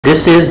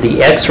This is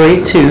the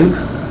X-ray tube,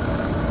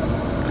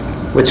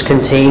 which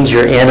contains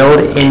your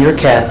anode and your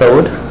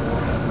cathode.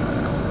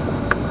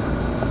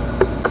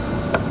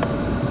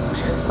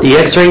 The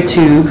X-ray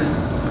tube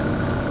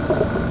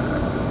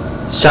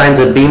shines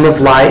a beam of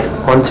light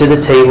onto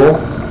the table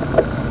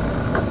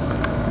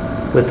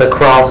with a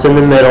cross in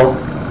the middle.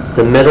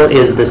 The middle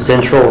is the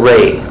central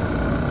ray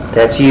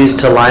that's used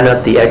to line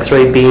up the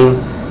X-ray beam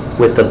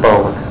with the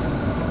bone.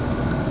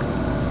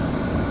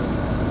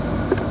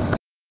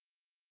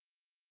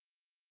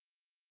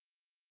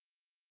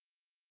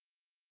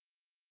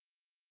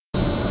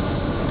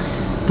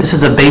 This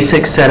is a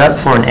basic setup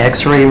for an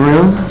X-ray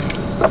room.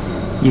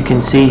 You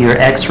can see your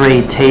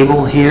X-ray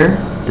table here.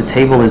 The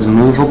table is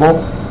movable.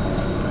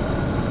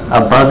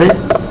 Above it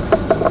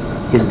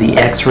is the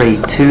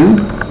X-ray tube.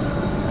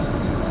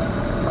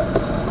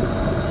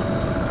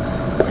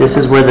 This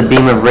is where the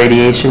beam of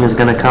radiation is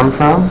going to come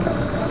from.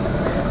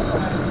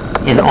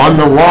 And on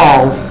the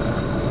wall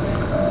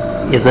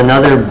is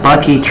another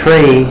Bucky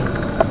tray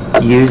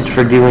used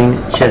for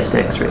doing chest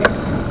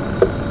X-rays.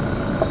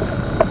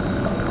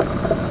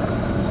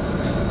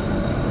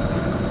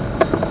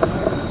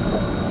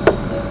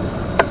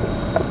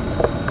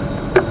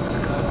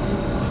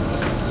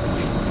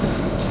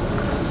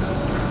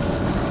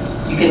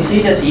 You can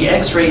see that the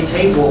X-ray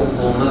table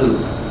will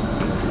move.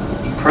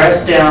 You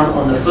press down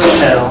on the foot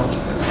pedal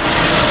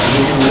and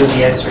you can move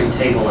the X-ray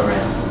table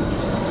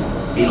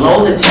around.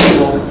 Below the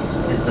table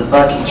is the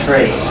Bucky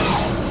tray.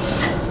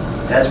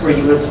 That's where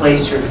you would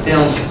place your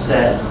film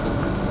cassette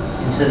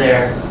into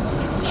there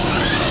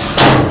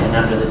and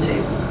under the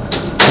table.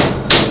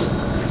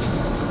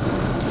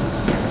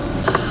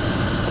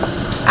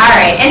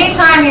 Alright,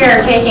 anytime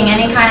you're taking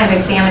any kind of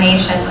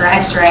examination for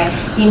X-ray,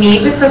 you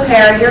need to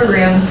prepare your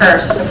room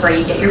first before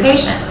you get your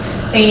patient.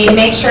 So you need to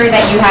make sure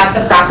that you have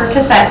the proper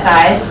cassette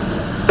size.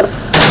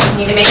 You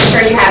need to make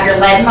sure you have your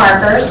lead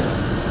markers.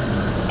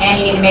 And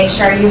you need to make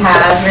sure you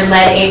have your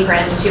lead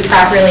apron to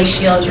properly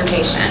shield your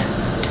patient.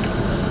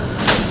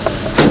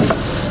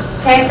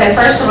 Okay, so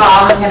first of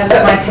all, I'm going to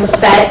put my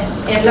cassette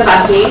in the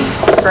Bucky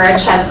for a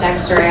chest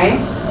X-ray.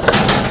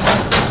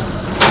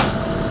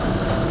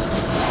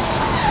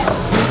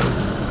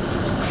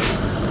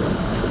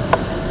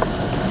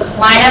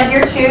 Line up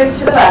your tube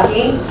to the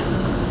Bucky.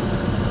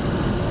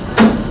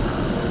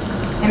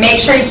 And make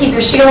sure you keep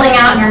your shielding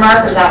out and your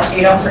markers out so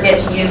you don't forget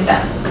to use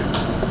them.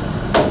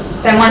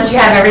 Then once you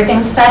have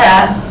everything set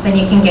up, then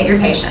you can get your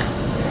patient.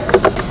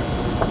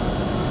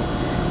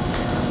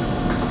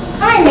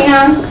 Hi,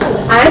 ma'am.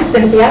 I'm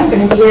Cynthia. I'm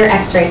going to be your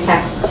X-ray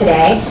tech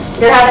today.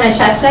 You're having a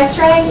chest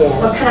X-ray?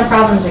 Yes. What kind of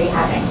problems are you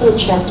having?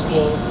 Chest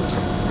pain.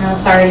 I'm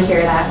sorry to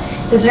hear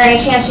that. Is there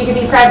any chance you could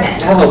be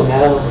pregnant? Oh,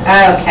 no.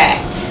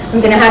 Okay. I'm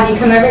going to have you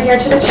come over here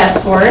to the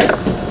chest board.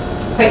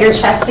 Put your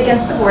chest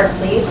against the board,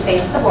 please.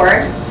 Face the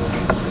board.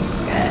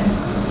 Good.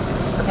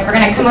 And we're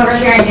going to come over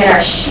here and get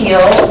our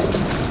shield.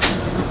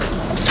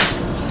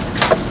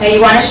 Now you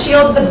want to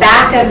shield the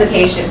back of the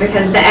patient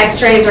because the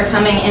X-rays are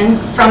coming in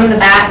from the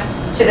back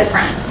to the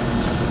front.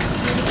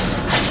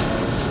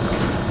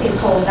 Please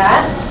hold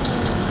that.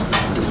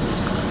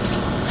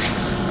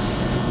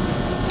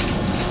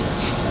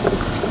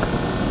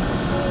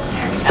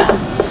 There we go.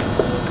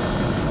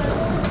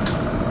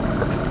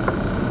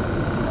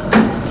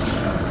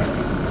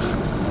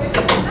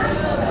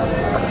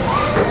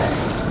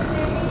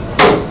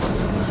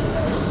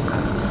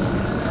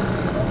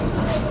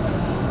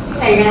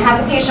 Okay, you're going to have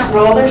the patient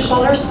roll their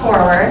shoulders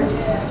forward.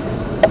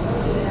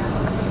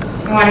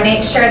 You want to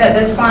make sure that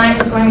this line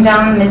is going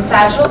down the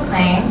mid-sagittal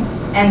plane,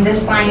 and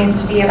this line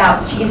needs to be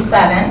about T7,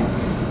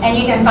 and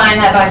you can find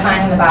that by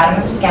finding the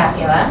bottom of the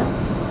scapula.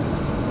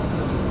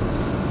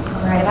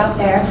 Right about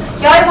there.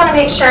 You always want to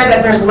make sure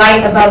that there's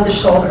light above the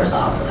shoulders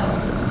also.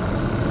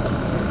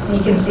 And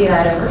you can see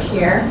that over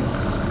here.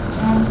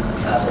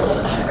 Up a little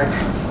bit higher.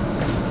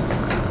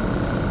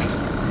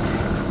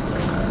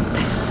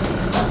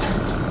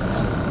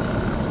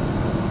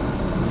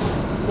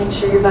 Make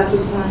sure your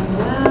Bucky's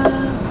lined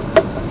up.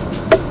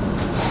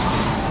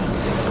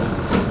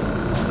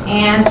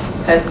 And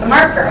put the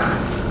marker on.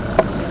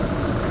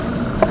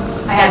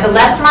 I have the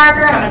left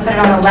marker, and I'm going to put it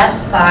on the left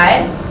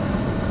side.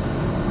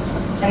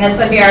 And this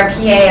would be our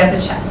PA of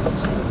the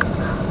chest.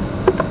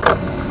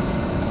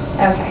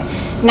 Okay.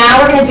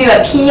 Now we're going to do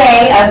a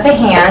PA of the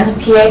hand,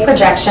 PA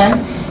projection.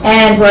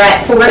 And we're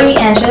at 40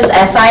 inches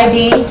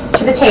SID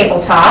to the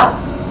tabletop.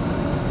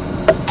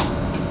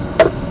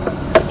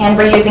 And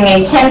we're using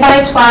a 10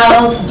 by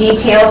 12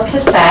 detailed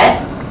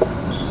cassette.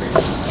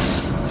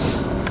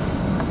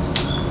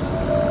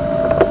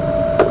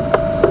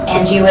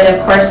 And you would, of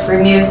course,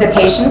 remove the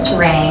patient's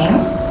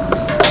ring.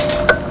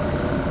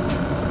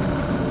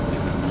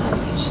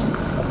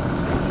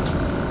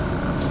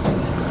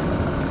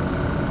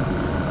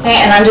 Okay,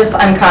 and I'm just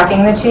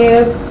uncocking the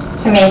tube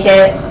to make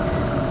it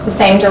the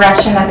same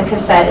direction that the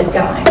cassette is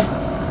going.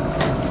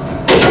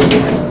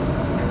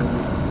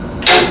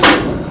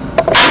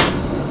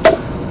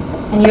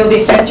 And you'll be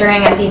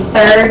centering at the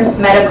third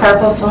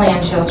metacarpal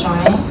phalangeal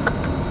joint.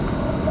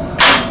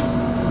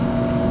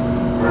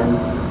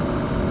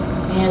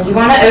 And you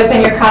want to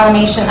open your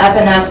collimation up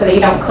enough so that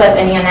you don't clip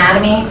any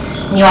anatomy.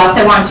 And you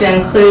also want to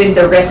include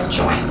the wrist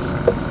joint.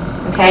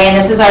 Okay, and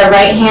this is our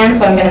right hand,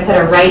 so I'm going to put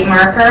a right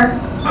marker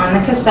on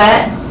the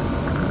cassette.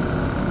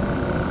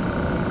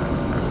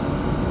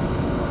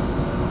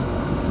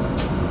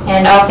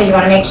 And also you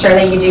want to make sure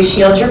that you do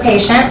shield your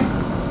patient.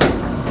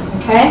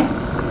 Okay?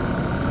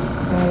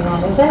 And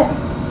that is it.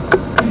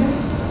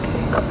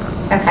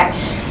 Okay.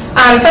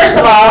 First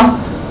of all,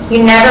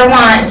 you never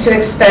want to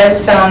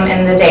expose film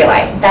in the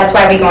daylight. That's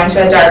why we go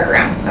into a dark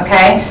room,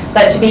 okay?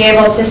 But to be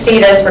able to see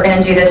this, we're going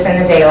to do this in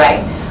the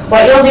daylight.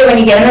 What you'll do when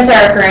you get in the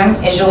dark room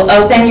is you'll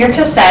open your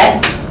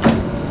cassette,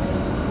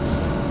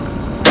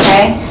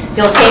 okay?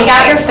 You'll take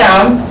out your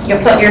film,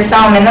 you'll put your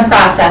film in the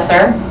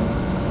processor,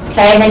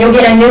 okay? And then you'll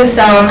get a new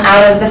film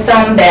out of the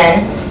film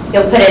bin.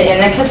 You'll put it in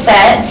the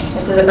cassette.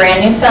 This is a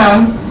brand new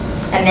film.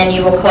 And then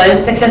you will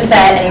close the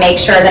cassette and make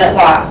sure that it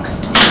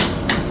locks.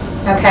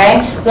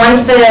 Okay?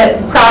 Once the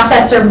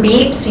processor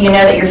beeps, you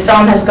know that your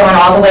film has gone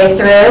all the way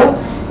through.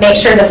 Make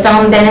sure the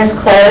film bin is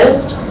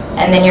closed,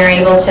 and then you're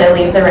able to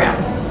leave the room.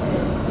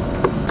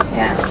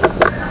 Yeah.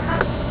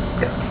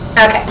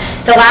 Okay.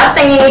 The last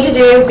thing you need to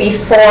do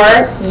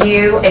before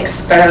you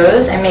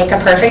expose and make a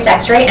perfect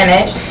x-ray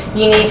image,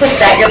 you need to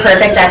set your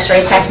perfect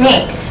x-ray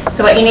technique.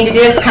 So what you need to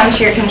do is come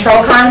to your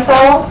control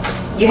console.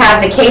 You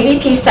have the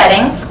KVP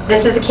settings.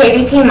 This is a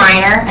KVP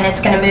minor, and it's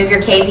going to move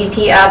your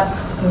KVP up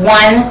 1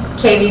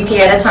 KVP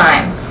at a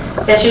time.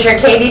 This is your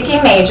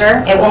KVP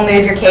major. It will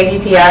move your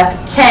KVP up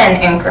 10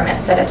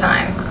 increments at a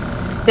time.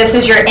 This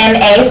is your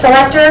MA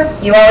selector.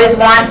 You always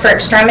want, for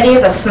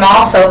extremities, a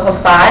small focal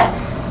spot,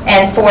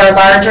 and for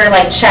larger,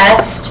 like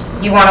chest,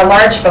 you want a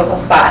large focal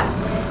spot.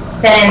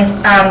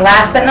 Then,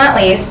 last but not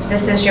least,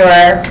 this is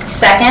your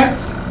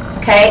seconds.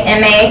 Okay,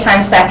 MA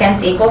times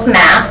seconds equals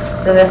mass.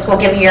 So this will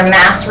give you your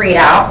mass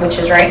readout, which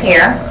is right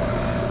here.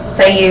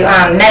 So you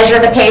measure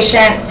the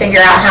patient, figure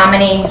out how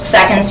many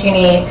seconds you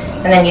need,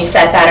 and then you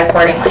set that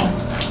accordingly.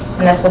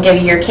 And this will give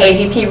you your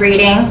KVP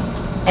reading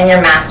and your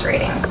mass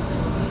reading.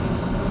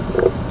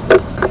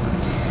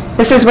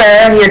 This is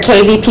where your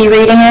KVP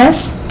reading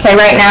is. Okay,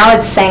 right now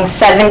it's saying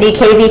 70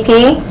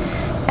 KVP.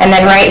 And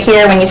then right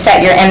here, when you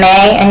set your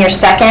MA and your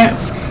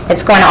seconds,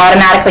 it's going to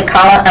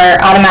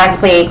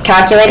automatically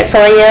calculate it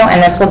for you,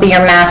 and this will be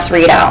your mass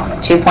readout,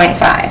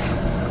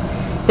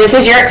 2.5. This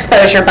is your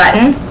exposure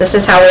button. This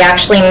is how we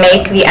actually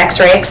make the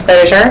x-ray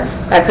exposure,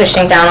 by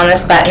pushing down on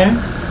this button.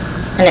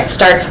 And it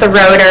starts the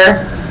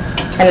rotor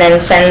and then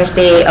sends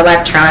the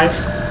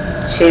electrons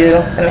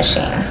to the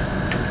machine.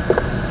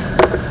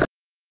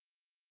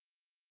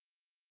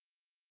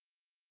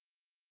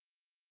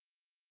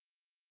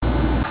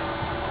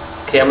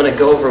 Okay, I'm going to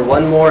go over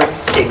one more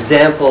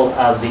example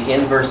of the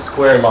inverse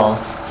square law.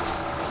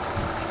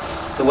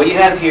 So what you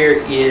have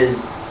here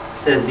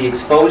says the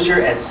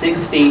exposure at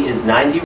 6 feet is 90